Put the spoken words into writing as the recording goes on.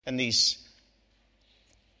in these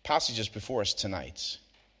passages before us tonight.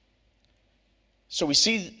 So we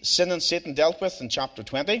see sin and Satan dealt with in chapter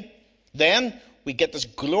 20. Then we get this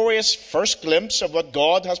glorious first glimpse of what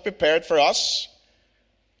God has prepared for us.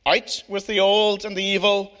 Out with the old and the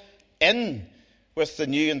evil, in with the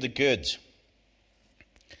new and the good.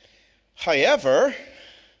 However,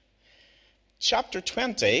 chapter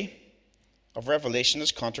 20 of Revelation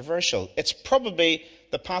is controversial. It's probably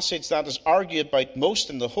the passage that is argued about most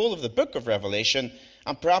in the whole of the book of Revelation,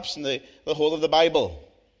 and perhaps in the whole of the Bible.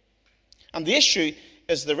 And the issue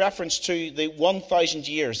is the reference to the 1,000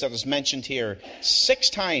 years that is mentioned here 6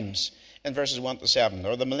 times in verses 1 to 7,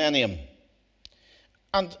 or the millennium.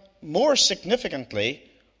 And more significantly,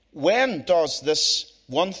 when does this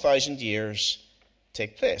 1,000 years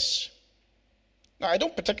take place? Now, I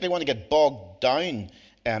don't particularly want to get bogged down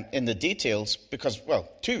in the details because, well,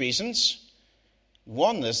 2 reasons.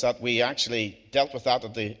 One is that we actually dealt with that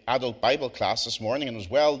at the adult Bible class this morning, and it was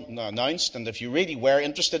well announced. And if you really were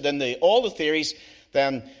interested in all the theories,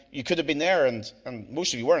 then you could have been there, and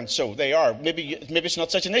most of you weren't. So they are. Maybe it's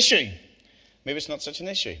not such an issue. Maybe it's not such an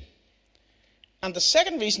issue. And the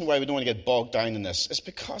second reason why we don't want to get bogged down in this is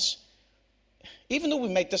because even though we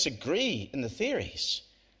might disagree in the theories,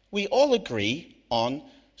 we all agree on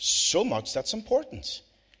so much that's important.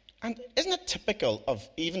 And isn't it typical of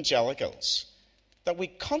evangelicals that we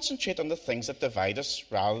concentrate on the things that divide us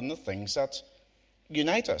rather than the things that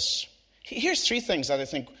unite us? Here's 3 things that I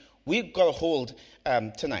think we've got to hold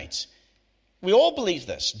tonight. We all believe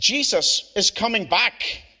this. Jesus is coming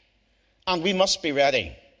back, and we must be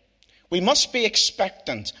ready. We must be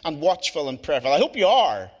expectant and watchful and prayerful. I hope you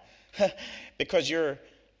are, because you're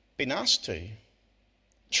being asked to.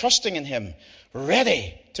 Trusting in him,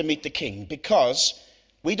 ready to meet the King, because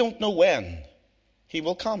we don't know when he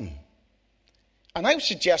will come. And I would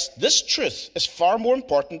suggest this truth is far more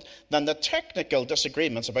important than the technical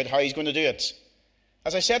disagreements about how he's going to do it.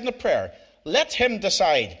 As I said in the prayer, let him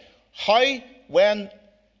decide how, when,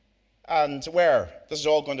 and where this is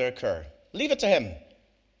all going to occur. Leave it to him.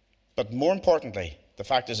 But more importantly, the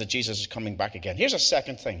fact is that Jesus is coming back again. Here's a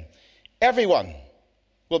second thing. Everyone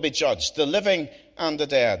will be judged, the living and the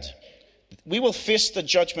dead. We will face the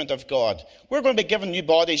judgment of God. We're going to be given new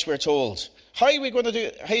bodies, we're told. How he's going to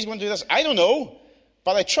do this, I don't know.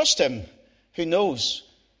 But I trust him who knows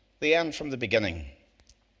the end from the beginning.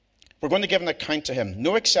 We're going to give an account to him.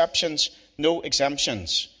 No exceptions, no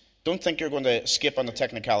exemptions. Don't think you're going to escape on the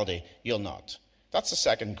technicality. You'll not. That's the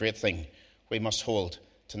second great thing we must hold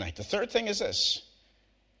tonight. The third thing is this.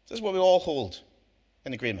 This is what we all hold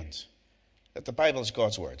in agreement. That the Bible is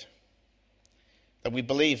God's word. That we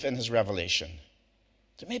believe in his revelation.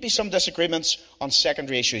 There may be some disagreements on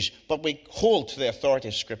secondary issues, but we hold to the authority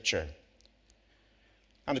of Scripture.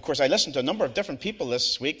 And of course, I listened to a number of different people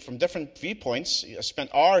this week from different viewpoints. I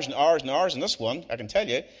spent hours and hours and hours on this one, I can tell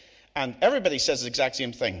you. And everybody says the exact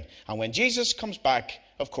same thing. And when Jesus comes back,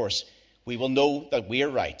 of course, we will know that we are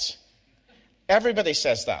right. Everybody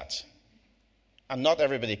says that. And not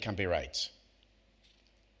everybody can be right.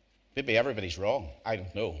 Maybe everybody's wrong. I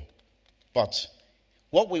don't know. But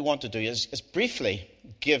what we want to do is briefly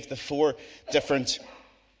give the 4 different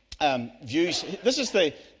views. This is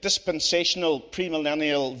the dispensational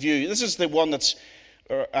premillennial view. This is the one that's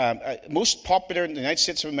most popular in the United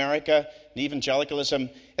States of America, in evangelicalism.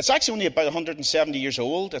 It's actually only about 170 years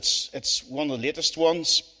old. It's one of the latest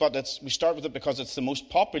ones, but we start with it because it's the most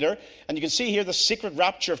popular. And you can see here the secret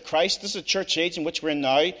rapture of Christ. This is the church age in which we're in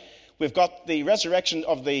now. We've got the resurrection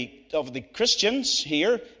of the Christians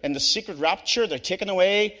here in the secret rapture. They're taken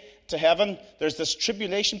away to heaven. There's this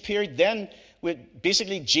tribulation period. Then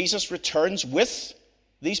basically Jesus returns with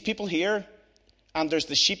these people here, and there's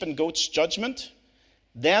the sheep and goats judgment.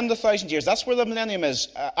 Then the 1,000 years. That's where the millennium is.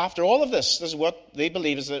 After all of this is what they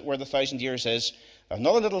believe is where the 1,000 years is.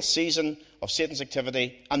 Another little season of Satan's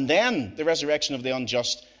activity, and then the resurrection of the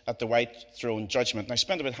unjust at the white throne judgment. And I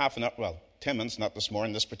spent about half an hour, 10 minutes, not this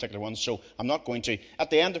morning, this particular one, so I'm not going to. At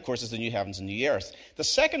the end, of course, is the new heavens and new earth. The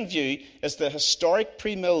second view is the historic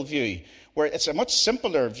pre-mill view, where it's a much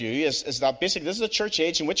simpler view, is that basically this is the church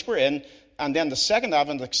age in which we're in, and then the second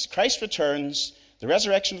advent, Christ returns, the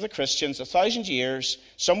resurrection of the Christians, 1,000 years.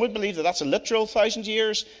 Some would believe that that's a literal 1,000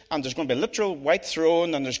 years, and there's going to be a literal white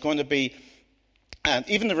throne, and there's going to be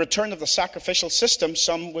even the return of the sacrificial system,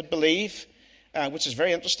 some would believe, which is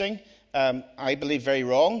very interesting. I believe very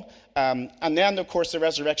wrong. And then, of course, the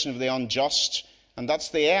resurrection of the unjust, and that's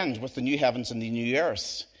the end with the new heavens and the new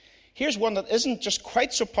earth. Here's one that isn't just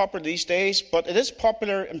quite so popular these days, but it is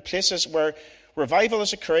popular in places where revival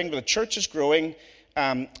is occurring, where the church is growing,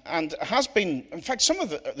 and has been, in fact, some of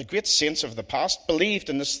the great saints of the past believed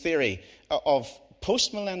in this theory of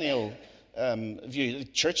post-millennial view. The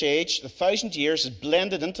church age, the 1,000 years is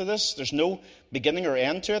blended into this. There's no beginning or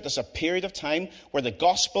end to it. There's a period of time where the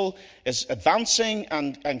gospel is advancing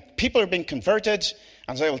and people are being converted.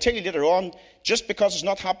 And as I will tell you later on, just because it's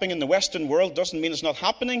not happening in the Western world doesn't mean it's not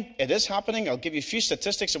happening. It is happening. I'll give you a few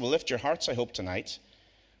statistics that will lift your hearts, I hope, tonight.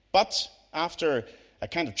 But after a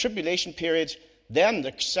kind of tribulation period, then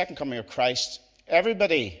the second coming of Christ,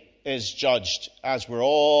 everybody is judged as we're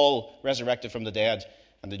all resurrected from the dead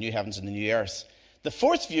and the new heavens and the new earth. The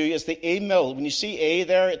fourth view is the amill. When you see A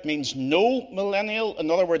there, it means no millennial.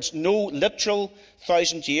 In other words, no literal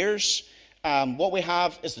 1,000 years. What we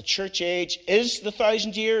have is the church age is the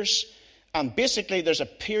 1,000 years. And basically, there's a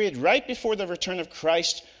period right before the return of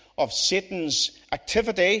Christ of Satan's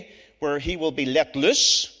activity where he will be let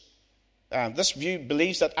loose. This view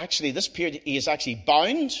believes that actually this period he is actually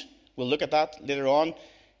bound. We'll look at that later on.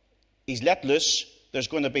 He's let loose. There's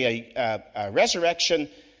going to be a resurrection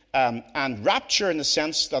and rapture in the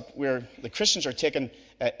sense that the Christians are taken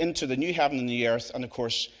into the new heaven and the new earth. And of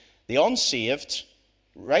course, the unsaved,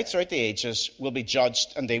 right throughout the ages, will be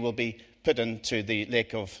judged and they will be put into the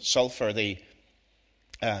lake of sulfur, the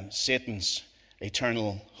Satan's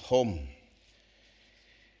eternal home.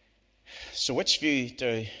 So which view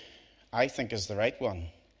do I think is the right one?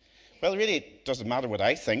 Well, really, it doesn't matter what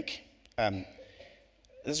I think.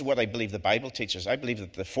 This is what I believe the Bible teaches. I believe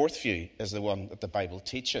that the fourth view is the one that the Bible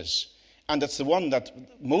teaches. And it's the one that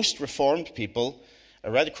most Reformed people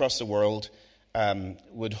right across the world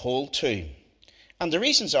would hold to. And the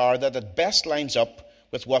reasons are that it best lines up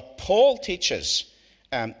with what Paul teaches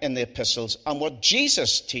in the epistles and what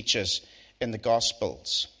Jesus teaches in the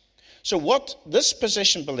Gospels. So what this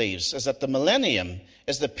position believes is that the millennium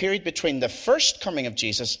is the period between the first coming of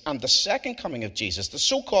Jesus and the second coming of Jesus, the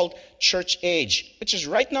so-called church age, which is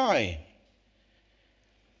right now.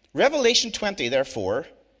 Revelation 20, therefore,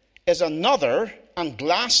 is another and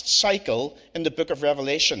last cycle in the book of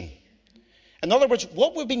Revelation. In other words,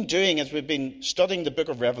 what we've been doing as we've been studying the book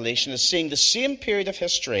of Revelation is seeing the same period of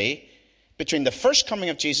history between the first coming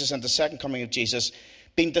of Jesus and the second coming of Jesus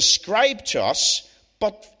being described to us,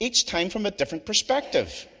 but each time from a different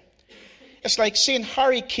perspective. It's like seeing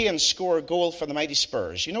Harry Kane score a goal for the mighty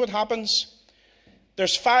Spurs. You know what happens?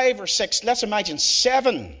 There's 5 or 6, let's imagine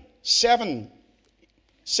 7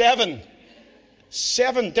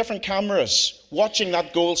 different cameras watching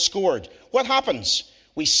that goal scored. What happens?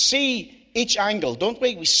 We see each angle, don't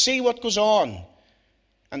we? We see what goes on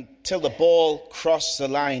until the ball crosses the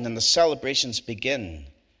line and the celebrations begin.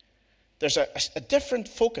 There's a different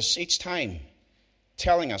focus each time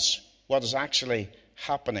telling us what is actually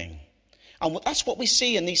happening. And that's what we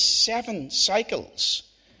see in these 7 cycles.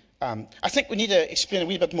 I think we need to explain a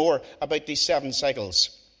wee bit more about these 7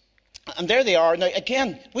 cycles. And there they are. Now,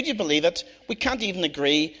 again, would you believe it? We can't even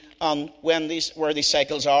agree on where these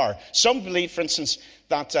cycles are. Some believe, for instance,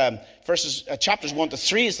 that chapters 1 to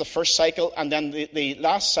 3 is the first cycle, and then the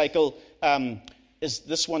last cycle is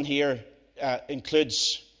this one here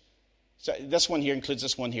includes. So this one here includes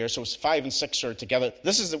this one here, so 5 and 6 are together.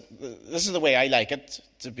 This is the way I like it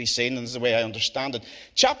to be seen, and this is the way I understand it.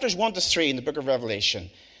 Chapters 1 to 3 in the book of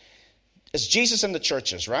Revelation is Jesus in the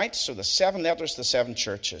churches, right? So the 7 letters to the 7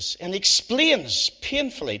 churches. And he explains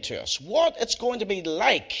painfully to us what it's going to be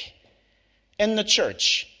like in the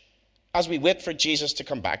church as we wait for Jesus to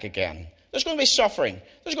come back again. There's going to be suffering.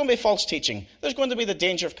 There's going to be false teaching. There's going to be the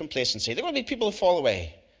danger of complacency. There are going to be people who fall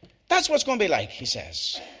away. That's what it's going to be like, he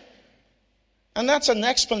says. And that's an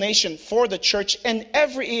explanation for the church in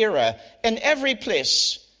every era, in every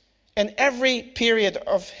place, in every period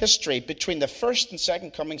of history between the first and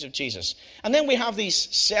second comings of Jesus. And then we have these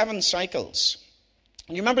 7 cycles.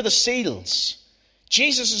 And you remember the seals.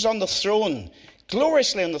 Jesus is on the throne,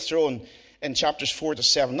 gloriously on the throne in chapters 4 to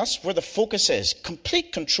 7. That's where the focus is,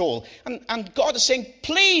 complete control. And God is saying,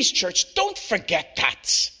 please, church, don't forget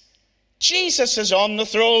that. Jesus is on the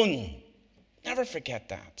throne. Never forget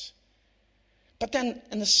that. But then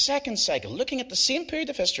in the second cycle, looking at the same period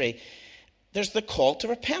of history, there's the call to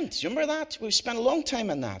repent. Do you remember that? We've spent a long time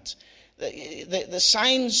on that. The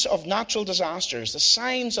signs of natural disasters, the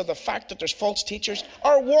signs of the fact that there's false teachers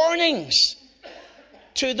are warnings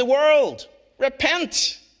to the world.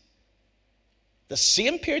 Repent. The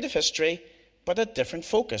same period of history, but a different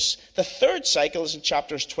focus. The third cycle is in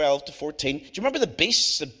chapters 12 to 14. Do you remember the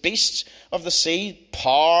beasts of the sea?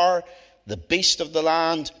 Power, the beast of the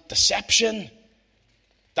land, deception.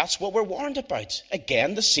 That's what we're warned about.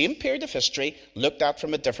 Again, the same period of history looked at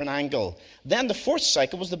from a different angle. Then the fourth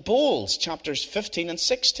cycle was the bowls, chapters 15 and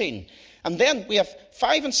 16. And then we have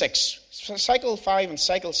 5 and 6. Cycle 5 and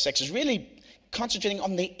cycle 6 is really concentrating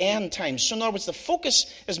on the end times. So in other words, the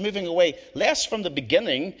focus is moving away less from the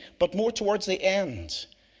beginning, but more towards the end.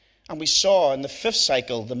 And we saw in the 5th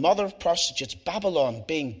cycle, the mother of prostitutes, Babylon,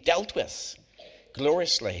 being dealt with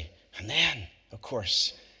gloriously. And then, of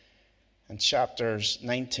course, in chapters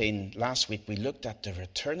 19, last week, we looked at the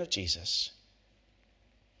return of Jesus.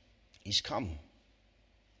 He's come.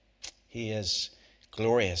 He is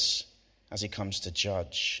glorious as he comes to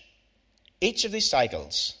judge. Each of these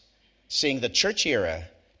cycles, seeing the church era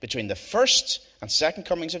between the first and second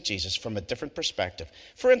comings of Jesus from a different perspective.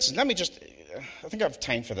 For instance, I think I have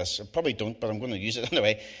time for this. I probably don't, but I'm going to use it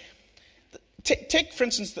anyway. Take for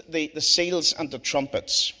instance, the seals and the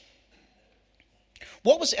trumpets.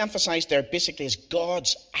 What was emphasized there basically is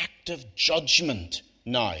God's active judgment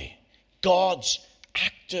now. God's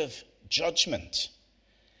active judgment.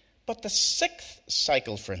 But the 6th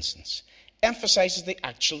cycle, for instance, emphasizes the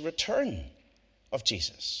actual return of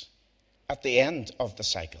Jesus at the end of the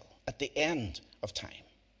cycle, at the end of time.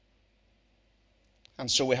 And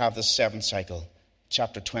so we have the 7th cycle,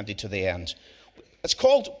 chapter 20 to the end. It's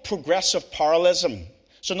called progressive parallelism.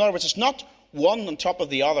 So in other words, it's not one on top of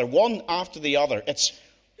the other, one after the other. It's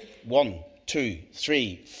 1, 2,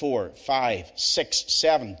 3, 4, 5, 6,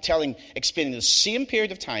 7, explaining the same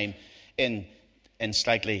period of time in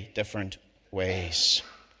slightly different ways.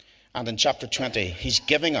 And in chapter 20, he's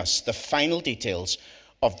giving us the final details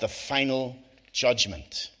of the final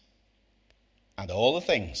judgment. And all the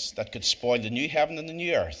things that could spoil the new heaven and the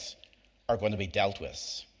new earth are going to be dealt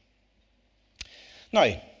with.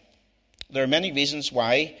 Now, there are many reasons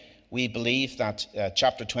why we believe that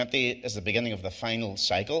chapter 20 is the beginning of the final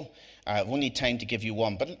cycle. I've only time to give you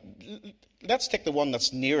one, but let's take the one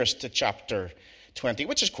that's nearest to chapter 20,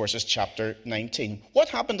 which of course is chapter 19. What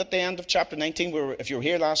happened at the end of chapter 19? If you were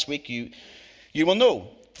here last week, you will know.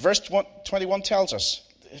 Verse 21 tells us,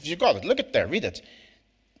 if you've got it, look at there, read it.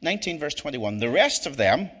 19 verse 21, the rest of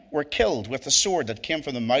them were killed with the sword that came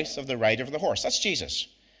from the mouth of the rider of the horse. That's Jesus.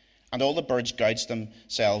 And all the birds gouged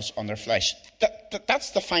themselves on their flesh.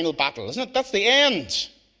 That's the final battle, isn't it? That's the end.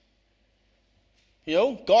 You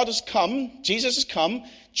know, God has come, Jesus has come,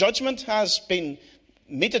 judgment has been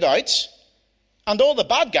meted out, and all the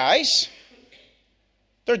bad guys,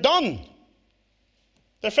 they're done.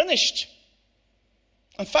 They're finished.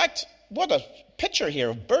 In fact, what a picture here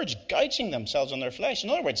of birds gouging themselves on their flesh. In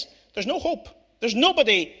other words, there's no hope. There's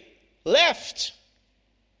nobody left.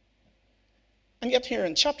 And yet here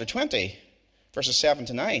in chapter 20, verses 7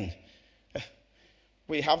 to 9,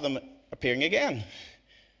 we have them appearing again.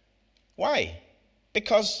 Why?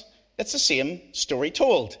 Because it's the same story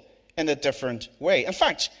told in a different way. In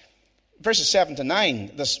fact, verses 7 to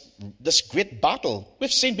 9, this great battle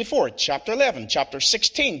we've seen before. Chapter 11, chapter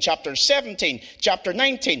 16, chapter 17, chapter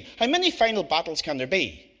 19. How many final battles can there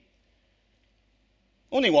be?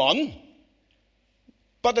 Only one.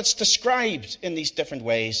 But it's described in these different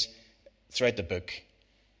ways throughout the book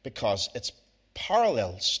because it's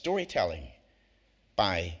parallel storytelling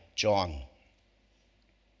by John.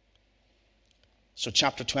 So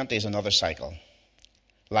chapter 20 is another cycle.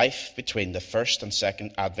 Life between the first and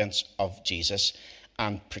second advents of Jesus.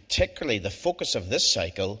 And particularly the focus of this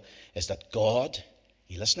cycle is that God,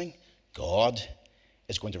 are you listening? God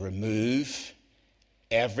is going to remove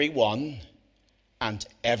everyone and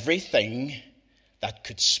everything that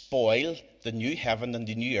could spoil the new heaven and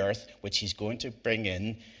the new earth, which he's going to bring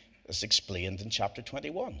in, as explained in chapter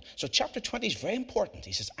 21. So chapter 20 is very important.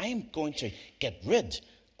 He says, I am going to get rid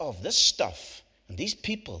of this stuff and these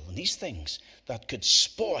people and these things that could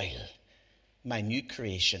spoil my new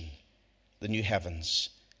creation, the new heavens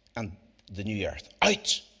and the new earth.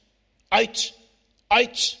 Out, out,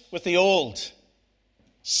 out with the old,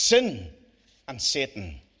 sin and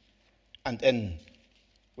Satan, and in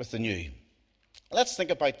with the new. Let's think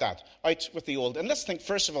about that. Out with the old. And let's think,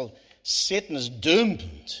 first of all, Satan is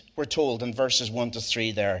doomed, we're told in verses 1 to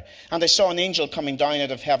 3 there. And I saw an angel coming down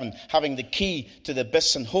out of heaven, having the key to the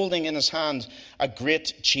abyss and holding in his hand a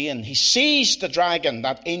great chain. He seized the dragon,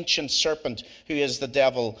 that ancient serpent who is the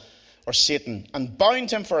devil or Satan, and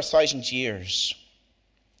bound him for 1,000 years.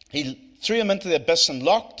 He threw him into the abyss and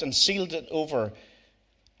locked and sealed it over,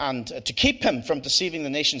 and to keep him from deceiving the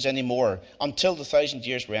nations anymore until the 1,000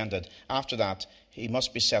 years were ended. After that, he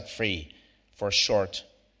must be set free for a short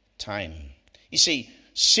time. You see,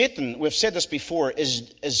 Satan, we've said this before,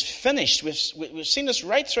 is finished. We've seen this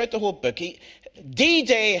right throughout the whole book.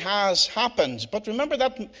 D-Day has happened. But remember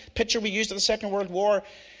that picture we used of the Second World War?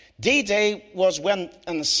 D-Day was when,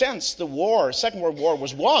 in a sense, the Second World War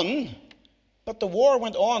was won, but the war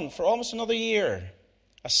went on for almost another year.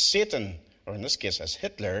 as Satan, or in this case as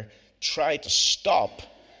Hitler, tried to stop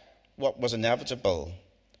what was inevitable.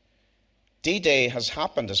 D-Day has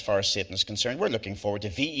happened as far as Satan is concerned. We're looking forward to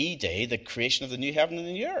VE Day, the creation of the new heaven and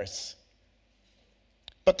the new earth.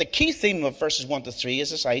 But the key theme of verses 1 to 3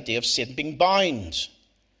 is this idea of Satan being bound.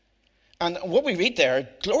 And what we read there,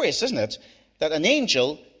 glorious, isn't it? That an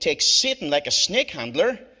angel takes Satan like a snake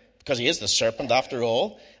handler, because he is the serpent after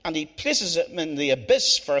all, and he places him in the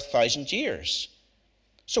abyss for 1,000 years.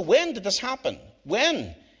 So when did this happen?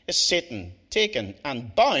 When is Satan taken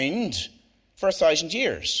and bound for 1,000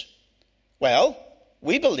 years? Well,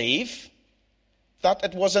 we believe that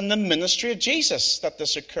it was in the ministry of Jesus that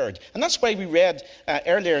this occurred. And that's why we read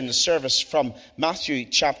earlier in the service from Matthew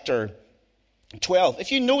chapter 12.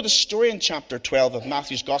 If you know the story in chapter 12 of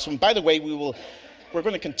Matthew's Gospel, and by the way, we're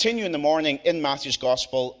going to continue in the morning in Matthew's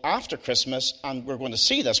Gospel after Christmas, and we're going to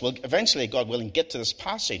see this. We'll eventually, God willing, get to this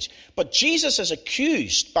passage. But Jesus is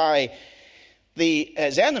accused by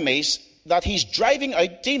his enemies that he's driving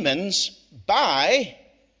out demons by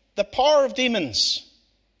the power of demons.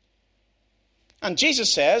 And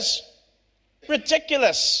Jesus says,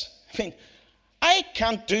 ridiculous. I mean, I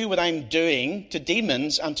can't do what I'm doing to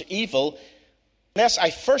demons and to evil unless I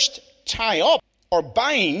first tie up or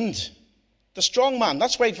bind the strong man.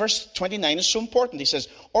 That's why verse 29 is so important. He says,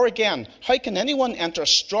 or again, how can anyone enter a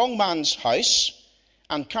strong man's house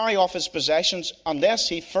and carry off his possessions unless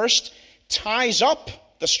he first ties up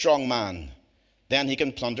the strong man? Then he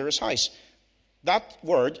can plunder his house. That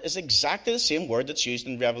word is exactly the same word that's used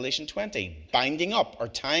in Revelation 20, binding up or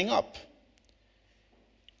tying up.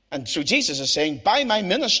 And so Jesus is saying, by my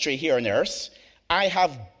ministry here on earth, I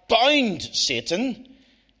have bound Satan.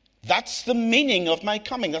 That's the meaning of my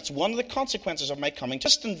coming. That's one of the consequences of my coming.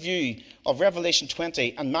 Just in view of Revelation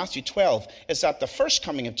 20 and Matthew 12 is that the first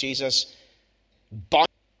coming of Jesus bound.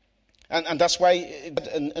 And that's why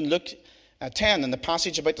in Luke 10, in the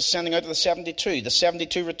passage about the sending out of the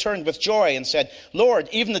 72 returned with joy and said, Lord,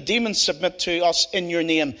 even the demons submit to us in your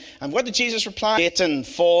name. And what did Jesus reply? Satan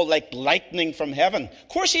fall like lightning from heaven. Of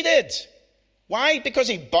course he did. Why? Because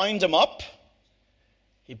he bound him up.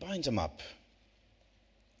 He bound him up.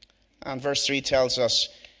 And verse 3 tells us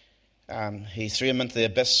he threw him into the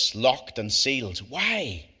abyss, locked and sealed.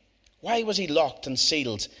 Why? Why was he locked and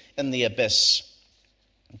sealed in the abyss?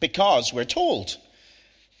 Because we're told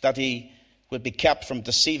that he would be kept from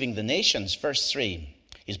deceiving the nations. Verse 3.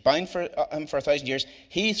 He's bound for him for 1,000 years.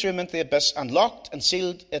 He threw him into the abyss and locked and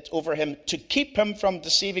sealed it over him to keep him from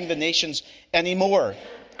deceiving the nations anymore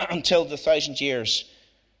until the 1,000 years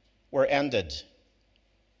were ended.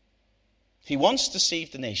 He once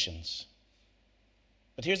deceived the nations.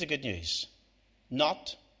 But here's the good news.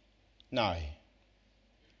 Not now.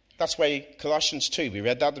 That's why Colossians 2, we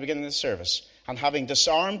read that at the beginning of the service. And having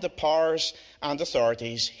disarmed the powers and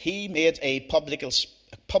authorities, he made a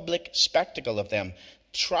public spectacle of them,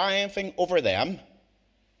 triumphing over them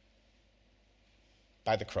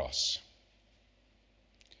by the cross.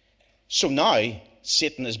 So now,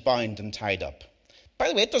 Satan is bound and tied up. By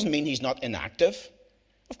the way, it doesn't mean he's not inactive.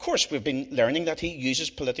 Of course, we've been learning that he uses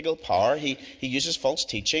political power. He uses false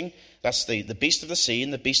teaching. That's the beast of the sea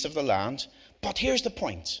and the beast of the land. But here's the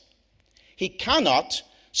point. He cannot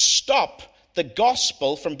stop the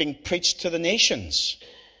gospel from being preached to the nations.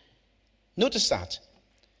 Notice that.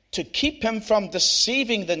 To keep him from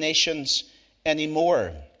deceiving the nations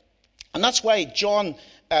anymore. And that's why John,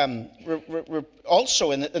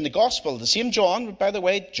 also in the gospel, the same John, by the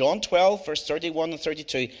way, John 12, verse 31 and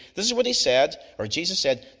 32, this is what he said, or Jesus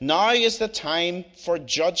said, now is the time for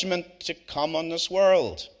judgment to come on this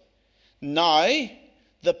world. Now,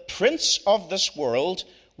 the prince of this world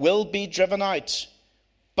will be driven out.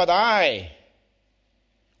 But I,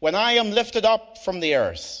 when I am lifted up from the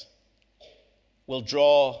earth, will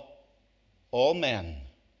draw all men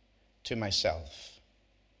to myself.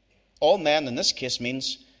 All men in this case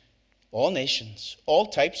means all nations, all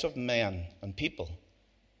types of men and people.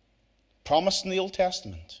 Promised in the Old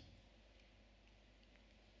Testament.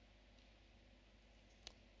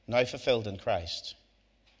 Now fulfilled in Christ.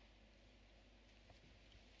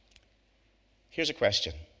 Here's a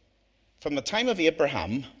question. From the time of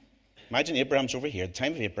Abraham, imagine Abraham's over here, the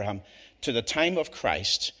time of Abraham, to the time of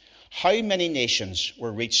Christ, how many nations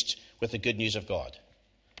were reached with the good news of God?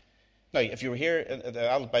 Now, if you were here at the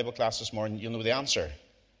adult Bible class this morning, you'll know the answer.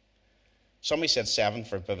 Somebody said 7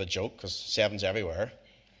 for a bit of a joke, because 7's everywhere.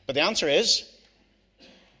 But the answer is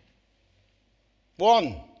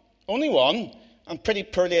 1. Only 1, and pretty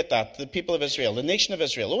poorly at that. The people of Israel, the nation of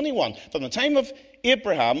Israel, only 1. From the time of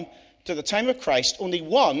Abraham to the time of Christ, only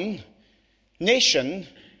 1 nation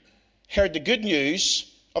heard the good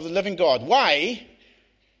news of the living God. Why?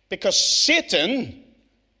 because Satan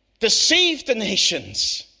deceived the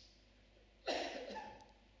nations.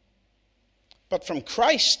 But from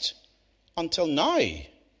Christ until now,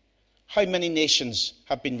 how many nations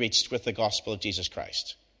have been reached with the gospel of Jesus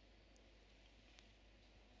Christ?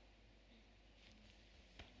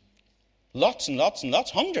 Lots and lots and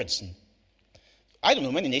lots, hundreds. I don't know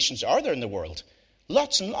how many nations are there in the world.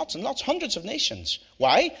 Lots and lots and lots, hundreds of nations.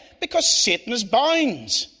 Why? Because Satan is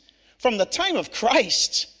bound. From the time of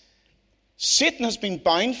Christ, Satan has been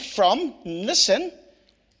bound from, listen,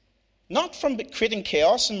 not from creating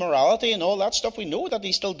chaos and morality and all that stuff. We know that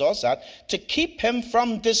he still does that. To keep him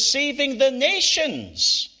from deceiving the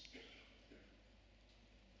nations.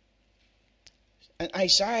 In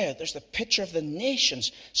Isaiah, there's the picture of the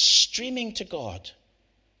nations streaming to God.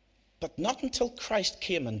 But not until Christ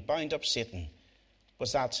came and bound up Satan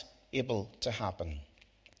was that able to happen.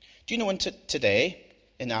 Do you know today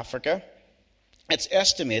in Africa, it's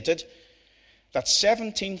estimated that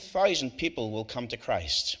 17,000 people will come to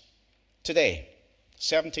Christ. Today,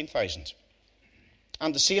 17,000.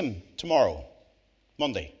 And the same tomorrow,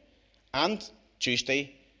 Monday, and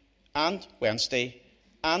Tuesday, and Wednesday,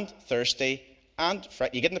 and Thursday, and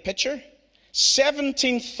Friday. You getting the picture?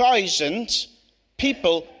 17,000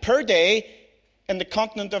 people per day in the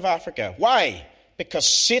continent of Africa. Why? Because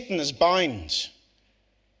Satan is bound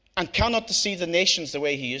and cannot deceive the nations the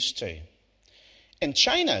way he used to. In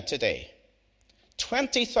China today,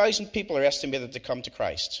 20,000 people are estimated to come to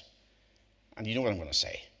Christ. And you know what I'm going to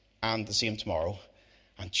say. And the same tomorrow,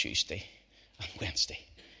 and Tuesday, and Wednesday.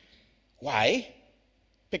 Why?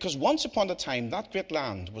 Because once upon a time, that great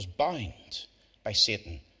land was bound by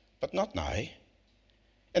Satan, but not now.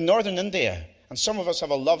 In northern India, and some of us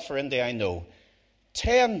have a love for India, I know,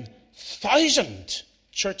 10,000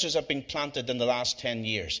 churches have been planted in the last 10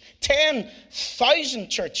 years. 10,000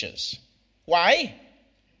 churches. Why?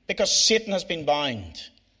 Because Satan has been bound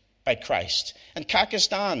by Christ. In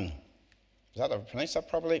Pakistan, is that, have I pronounced that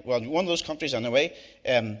properly? Well, one of those countries anyway,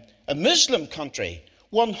 a Muslim country,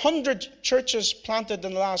 100 churches planted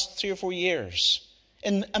in the last 3 or 4 years.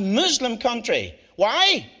 In a Muslim country.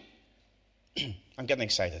 Why? I'm getting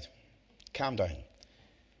excited. Calm down.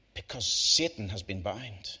 Because Satan has been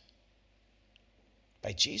bound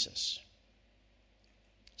by Jesus.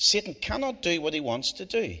 Satan cannot do what he wants to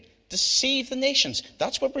do. Deceive the nations.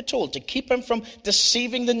 That's what we're told. To keep him from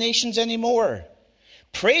deceiving the nations anymore.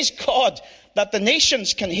 Praise God that the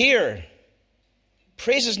nations can hear.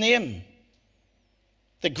 Praise his name.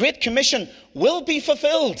 The Great Commission will be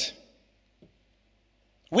fulfilled.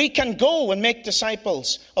 We can go and make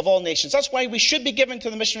disciples of all nations. That's why we should be given to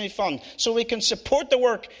the missionary fund, so we can support the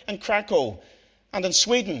work in Krakow and in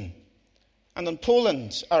Sweden and in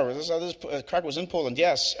Poland. Krakow was in Poland,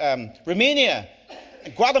 yes. Romania,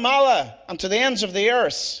 Guatemala, and to the ends of the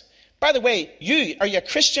earth. By the way, are you a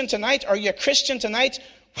Christian tonight? Are you a Christian tonight?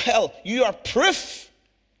 Well, you are proof,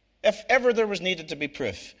 if ever there was needed to be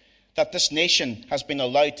proof, that this nation has been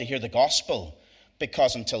allowed to hear the gospel,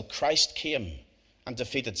 because until Christ came and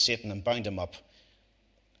defeated Satan and bound him up,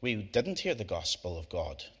 we didn't hear the gospel of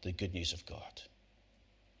God, the good news of God.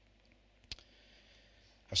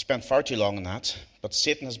 I've spent far too long on that, but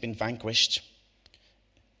Satan has been vanquished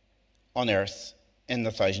on earth in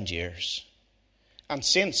the 1,000 years. And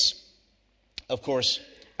since, of course,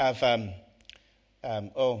 I've forgotten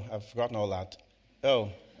all that.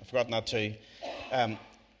 I've forgotten that too.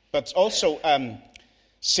 But also,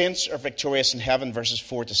 saints are victorious in heaven, verses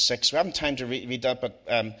 4 to 6. We haven't time to read that, but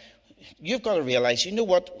you've got to realize, you know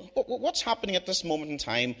what's happening at this moment in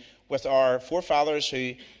time with our forefathers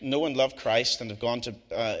who know and love Christ and have gone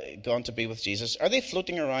to be with Jesus? Are they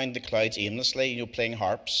floating around the clouds aimlessly, playing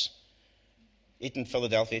harps, eating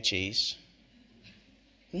Philadelphia cheese?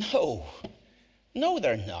 No,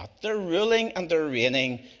 they're not. They're ruling and they're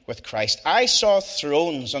reigning with Christ. I saw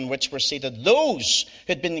thrones on which were seated those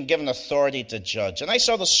who had been given authority to judge. And I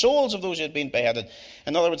saw the souls of those who had been beheaded.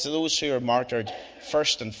 In other words, those who are martyred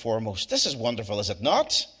first and foremost. This is wonderful, is it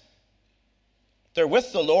not? They're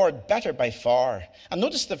with the Lord better by far. And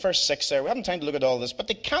notice the verse 6 there. We haven't time to look at all this. But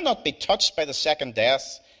they cannot be touched by the second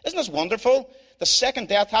death. Isn't this wonderful? The second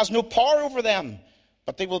death has no power over them.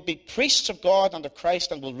 But they will be priests of God and of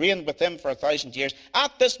Christ and will reign with him for 1,000 years.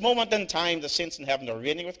 At this moment in time, the saints in heaven are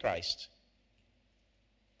reigning with Christ.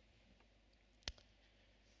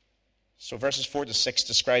 So verses 4 to 6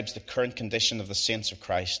 describes the current condition of the saints of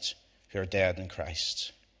Christ who are dead in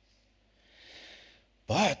Christ.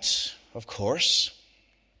 But, of course,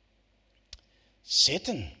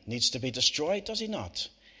 Satan needs to be destroyed, does he not?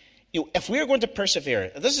 If we're going to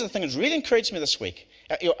persevere, this is the thing that really encouraged me this week.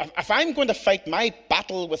 If I'm going to fight my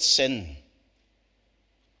battle with sin,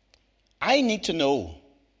 I need to know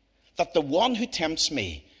that the one who tempts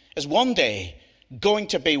me is one day going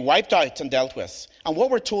to be wiped out and dealt with. And what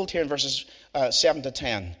we're told here in verses 7 to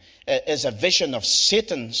 10 is a vision of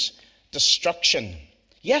Satan's destruction.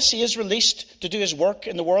 Yes, he is released to do his work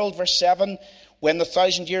in the world. Verse 7, when the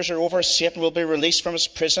 1,000 years are over, Satan will be released from his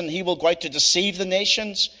prison. He will go out to deceive the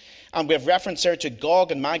nations. And we have reference there to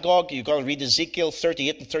Gog and Magog. You've got to read Ezekiel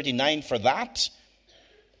 38 and 39 for that.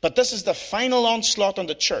 But this is the final onslaught on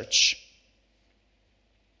the church.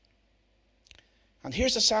 And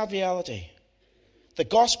here's the sad reality. The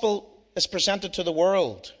gospel is presented to the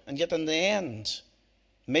world, and yet in the end,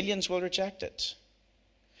 millions will reject it.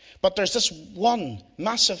 But there's this one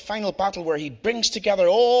massive final battle where he brings together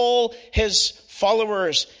all his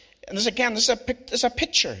followers. And this is a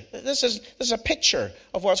picture. This is a picture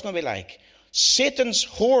of what it's going to be like. Satan's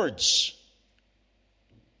hordes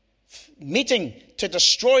meeting to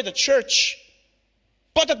destroy the church.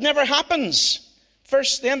 But it never happens.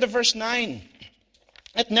 The end of verse 9.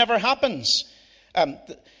 It never happens.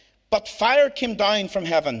 But fire came down from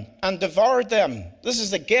heaven and devoured them. This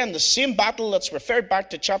is again the same battle that's referred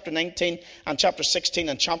back to chapter 19 and chapter 16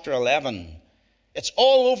 and chapter 11. It's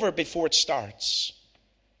all over before it starts.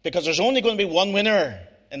 Because there's only going to be one winner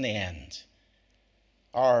in the end.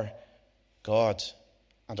 Our God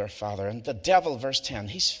and our Father. And the devil, verse 10,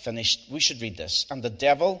 he's finished. We should read this. And the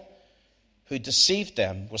devil who deceived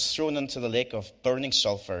them was thrown into the lake of burning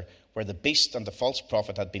sulfur, where the beast and the false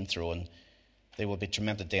prophet had been thrown. They will be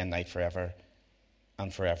tormented day and night forever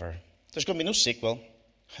and forever. There's going to be no sequel.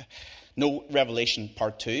 No Revelation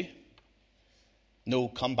part 2. No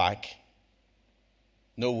comeback.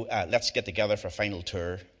 No let's get together for a final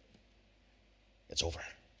tour. It's over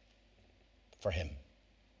for him.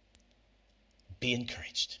 Be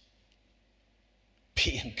encouraged.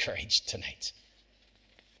 Be encouraged tonight.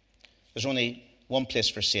 There's only one place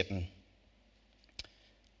for Satan.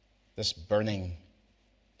 This burning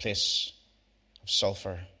place of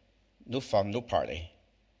sulfur. No fun, no party.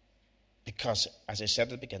 Because, as I said at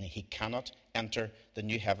the beginning, he cannot enter the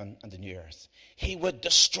new heaven and the new earth. He would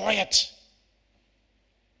destroy it.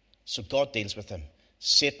 So God deals with him.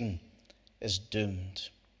 Satan is doomed.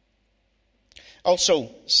 Also,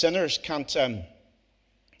 sinners can't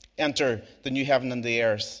enter the new heaven and the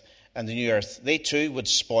earth and the new earth. They too would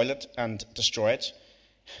spoil it and destroy it.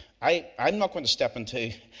 I'm not going to step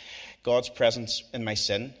into God's presence in my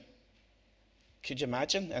sin. Could you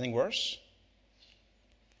imagine anything worse?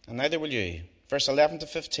 And neither will you. Verse 11 to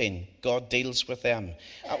 15, God deals with them.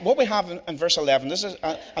 What we have in verse 11, this is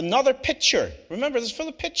another picture. Remember, there's full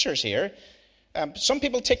of pictures here. Some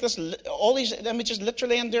people take all these images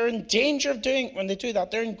literally, and they're in danger of doing, when they do that,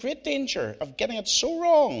 they're in great danger of getting it so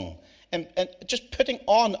wrong and just putting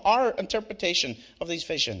on our interpretation of these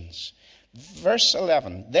visions. Verse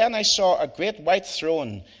 11, then I saw a great white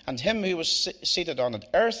throne, and him who was seated on it.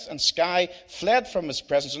 Earth and sky fled from his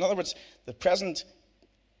presence. In other words, the present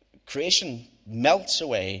creation melts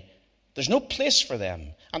away. There's no place for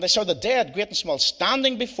them. And I saw the dead, great and small,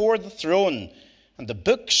 standing before the throne, and the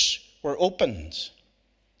books were opened.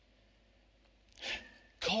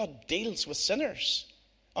 God deals with sinners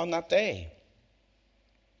on that day.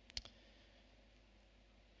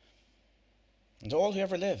 And all who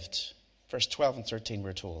ever lived, verse 12 and 13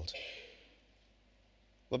 we're told,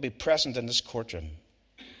 will be present in this courtroom.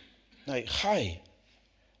 Now, how?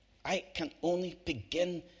 I can only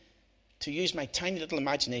begin to use my tiny little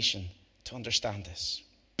imagination to understand this.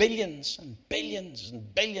 Billions and billions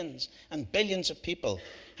and billions and billions of people.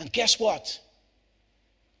 And guess what?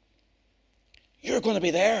 You're going to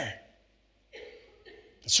be there.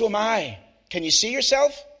 And so am I. Can you see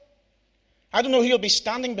yourself? I don't know who you'll be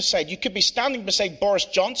standing beside. You could be standing beside Boris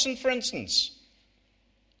Johnson, for instance.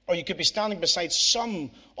 Or you could be standing beside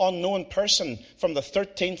some unknown person from the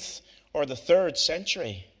 13th or the 3rd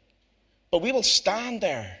century. But we will stand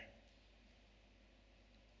there.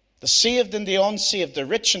 The saved and the unsaved, the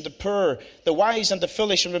rich and the poor, the wise and the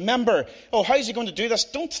foolish. And remember, how is he going to do this?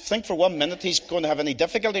 Don't think for 1 minute he's going to have any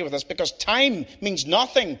difficulty with this, because time means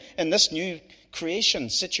nothing in this new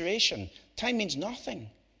creation situation. Time means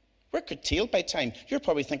nothing. We're curtailed by time. You're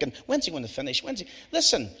probably thinking, when's he going to finish?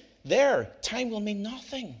 Listen, time will mean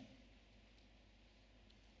nothing.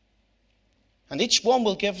 And each one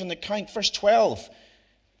will give an account. Verse 12,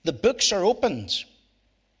 the books are opened.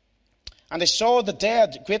 And I saw the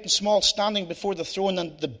dead, great and small, standing before the throne,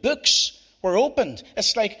 and the books were opened.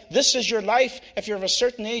 It's like, this is your life. If you're of a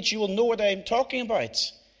certain age, you will know what I'm talking about.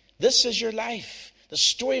 This is your life. The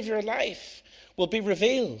story of your life will be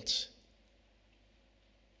revealed.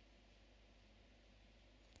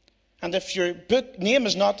 And if your name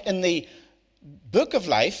is not in the book of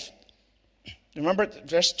life, Remember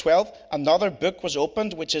verse 12? Another book was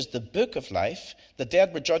opened, which is the book of life. The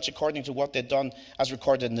dead were judged according to what they'd done as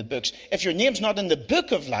recorded in the books. If your name's not in the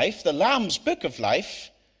book of life, the Lamb's book of life,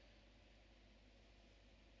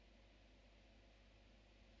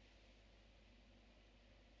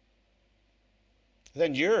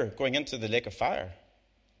 then you're going into the lake of fire.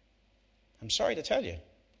 I'm sorry to tell you.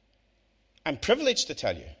 I'm privileged to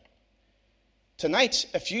tell you. Tonight,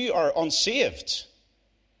 if you are unsaved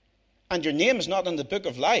and your name is not in the book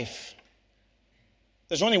of life,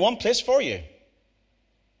 there's only one place for you.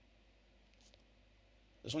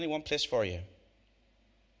 There's only one place for you.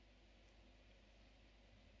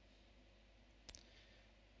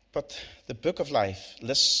 But the book of life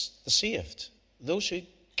lists the saved, those who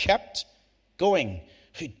kept going,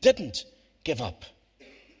 who didn't give up.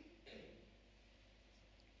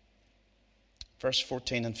 Verse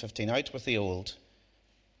 14 and 15, out with the old.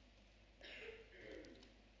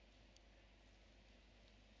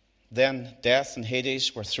 Then death and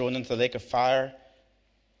Hades were thrown into the lake of fire.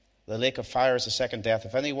 The lake of fire is the second death.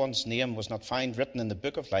 If anyone's name was not found written in the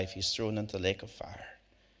book of life, he's thrown into the lake of fire.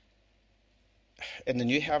 In the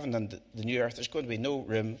new heaven and the new earth, there's going to be no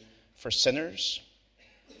room for sinners,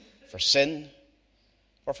 for sin,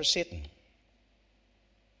 or for Satan.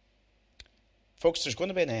 Folks, there's going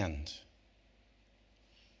to be an end.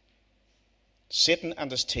 Satan and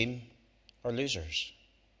his team are losers.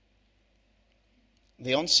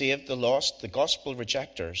 The unsaved, the lost, the gospel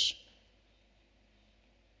rejectors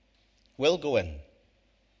will go in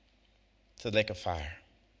to the lake of fire.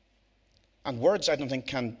 And words, I don't think,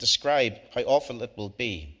 can describe how awful it will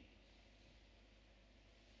be.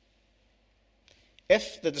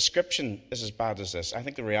 If the description is as bad as this, I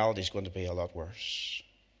think the reality is going to be a lot worse.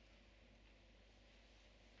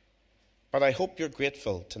 But I hope you're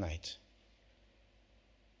grateful tonight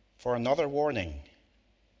for another warning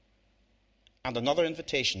and another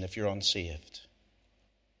invitation if you're unsaved.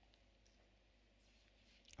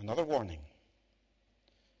 Another warning.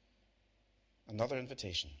 Another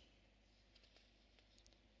invitation.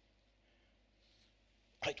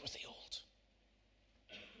 Out with the old.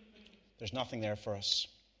 There's nothing there for us.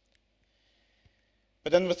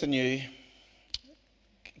 But in with the new.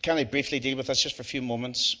 Can I briefly deal with this just for a few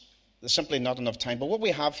moments? There's simply not enough time. But what we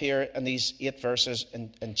have here in these 8 verses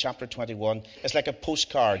in chapter 21 is like a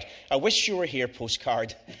postcard. I wish you were here,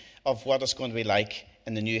 postcard, of what it's going to be like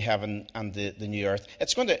in the new heaven and the new earth.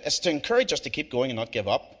 It's to encourage us to keep going and not give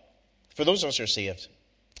up, for those of us who are saved.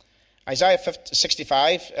 Isaiah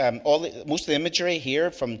 65, most of the imagery here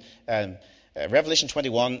from Revelation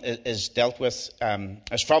 21 is dealt with,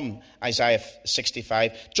 is from Isaiah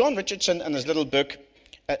 65. John Richardson, in his little book,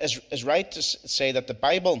 is right to say that the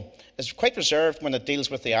Bible is quite reserved when it deals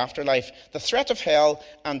with the afterlife. The threat of hell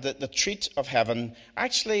and the treat of heaven,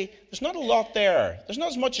 actually, there's not a lot there. There's not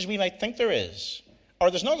as much as we might think there is. Or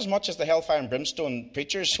there's not as much as the hellfire and brimstone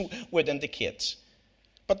preachers would indicate.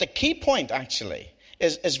 But the key point, actually,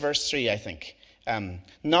 is verse 3, I think.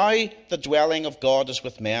 Now the dwelling of God is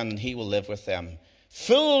with men, and he will live with them.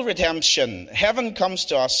 Full redemption. Heaven comes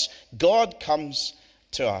to us. God comes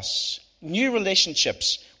to us. New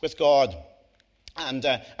relationships with God. And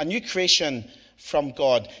a new creation from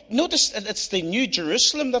God. Notice that it's the New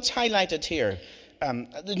Jerusalem that's highlighted here.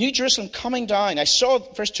 The New Jerusalem coming down. I saw,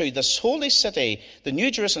 verse 2, this holy city, the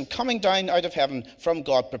New Jerusalem coming down out of heaven from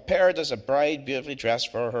God, prepared as a bride beautifully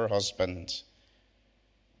dressed for her husband.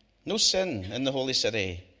 No sin in the holy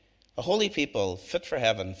city. A holy people, fit for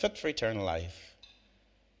heaven, fit for eternal life.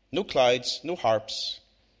 No clouds, no harps,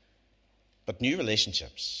 but new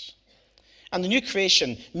relationships. And the new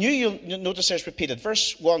creation, new, you'll notice there's repeated.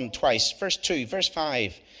 Verse 1 twice, verse 2, verse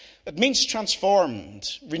 5. It means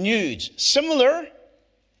transformed, renewed, similar,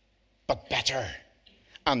 but better,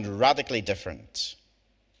 and radically different.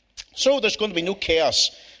 So there's going to be no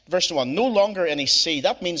chaos. Verse 1, no longer any sea.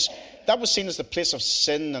 That means that was seen as the place of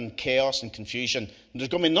sin and chaos and confusion. There's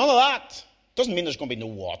going to be none of that. Doesn't mean there's going to be no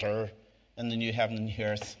water in the new heaven and new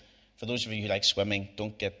earth. For those of you who like swimming,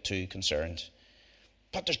 don't get too concerned.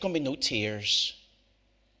 But there's going to be no tears.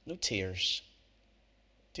 No tears.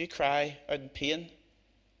 Do you cry out in pain?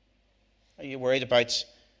 Are you worried about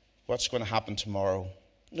what's going to happen tomorrow?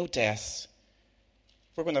 No death.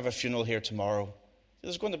 We're going to have a funeral here tomorrow.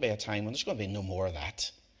 There's going to be a time when there's going to be no more of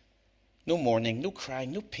that. No mourning, no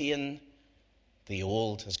crying, no pain. The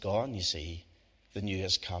old has gone, you see. The new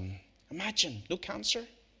has come. Imagine, no cancer.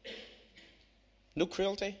 No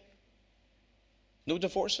cruelty. No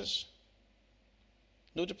divorces.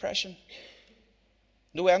 No depression.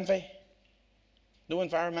 No envy. No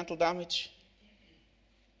environmental damage.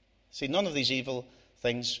 See, none of these evil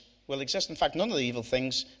things will exist. In fact, none of the evil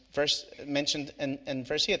things mentioned in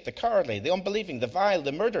verse 8, the cowardly, the unbelieving, the vile,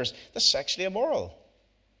 the murderers, the sexually immoral.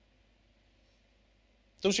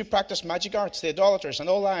 Those who practice magic arts, the idolaters, and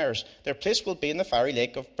all liars, their place will be in the fiery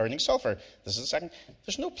lake of burning sulfur. This is the second.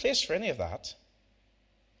 There's no place for any of that.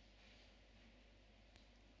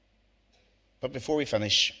 But before we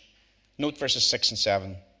finish, note verses 6 and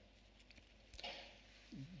 7.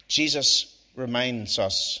 Jesus reminds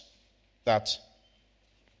us that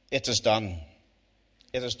it is done.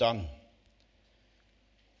 It is done.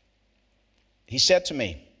 He said to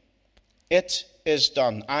me, it is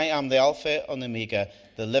done. I am the Alpha and Omega,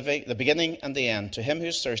 the beginning and the end. To him who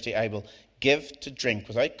is thirsty, I will give to drink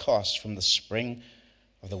without cost from the spring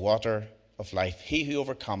of the water of life. He who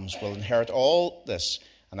overcomes will inherit all this,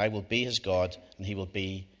 and I will be his God, and he will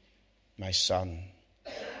be my son.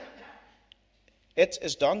 It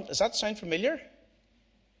is done. Does that sound familiar?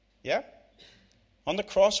 Yeah? On the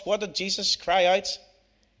cross, what did Jesus cry out?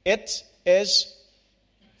 It is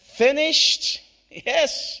finished.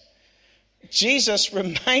 Yes. Jesus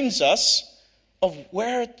reminds us of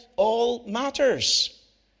where it all matters.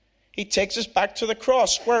 He takes us back to the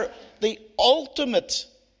cross, where the ultimate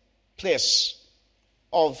place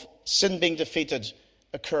of sin being defeated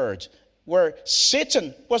occurred, where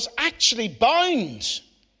Satan was actually bound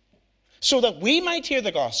so that we might hear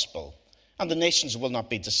the gospel and the nations will not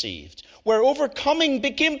be deceived, where overcoming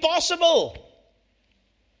became possible,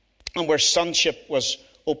 and where sonship was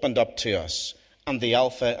opened up to us, and the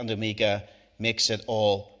Alpha and Omega makes it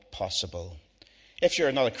all possible. If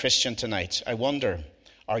you're not a Christian tonight, I wonder,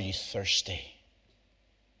 are you thirsty?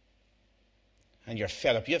 And you're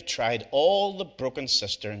fed up. You've tried all the broken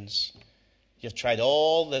cisterns. You've tried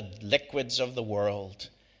all the liquids of the world,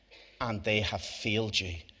 and they have failed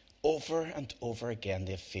you. Over and over again,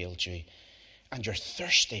 they've failed you. And you're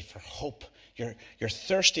thirsty for hope. You're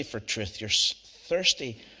thirsty for truth. You're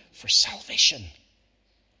thirsty for salvation.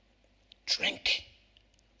 Drink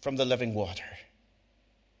from the living water.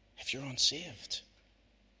 If you're unsaved,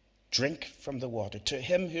 drink from the water. To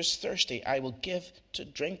him who is thirsty, I will give to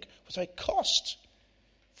drink without cost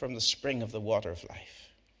from the spring of the water of life.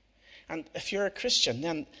 And if you're a Christian,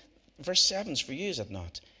 then verse 7 is for you, is it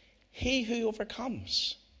not? He who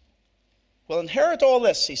overcomes will inherit all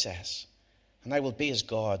this, he says, and I will be his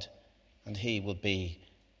God, and he will be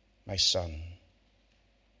my son.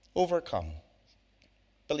 Overcome.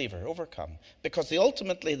 Believer, overcome. Because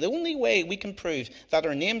ultimately, the only way we can prove that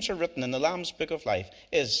our names are written in the Lamb's Book of Life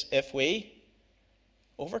is if we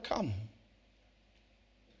overcome.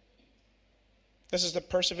 This is the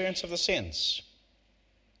perseverance of the saints.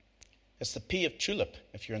 It's the P of tulip,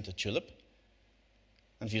 if you're into tulip.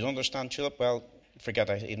 And if you don't understand tulip, well, forget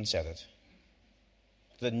I even said it.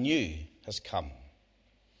 The new has come.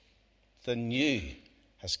 The new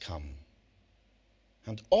has come.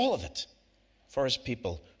 And all of it for his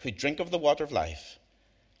people who drink of the water of life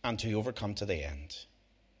and who overcome to the end.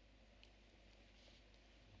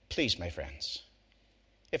 Please, my friends,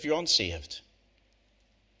 if you're unsaved,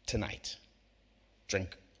 tonight,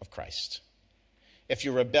 drink of Christ. If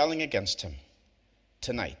you're rebelling against him,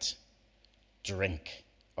 tonight, drink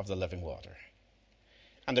of the living water.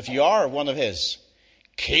 And if you are one of his,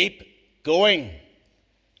 keep going.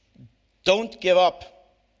 Don't give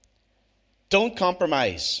up. Don't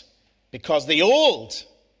compromise. Because the old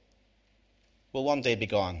will one day be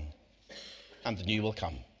gone and the new will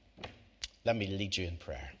come. Let me lead you in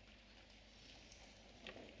prayer.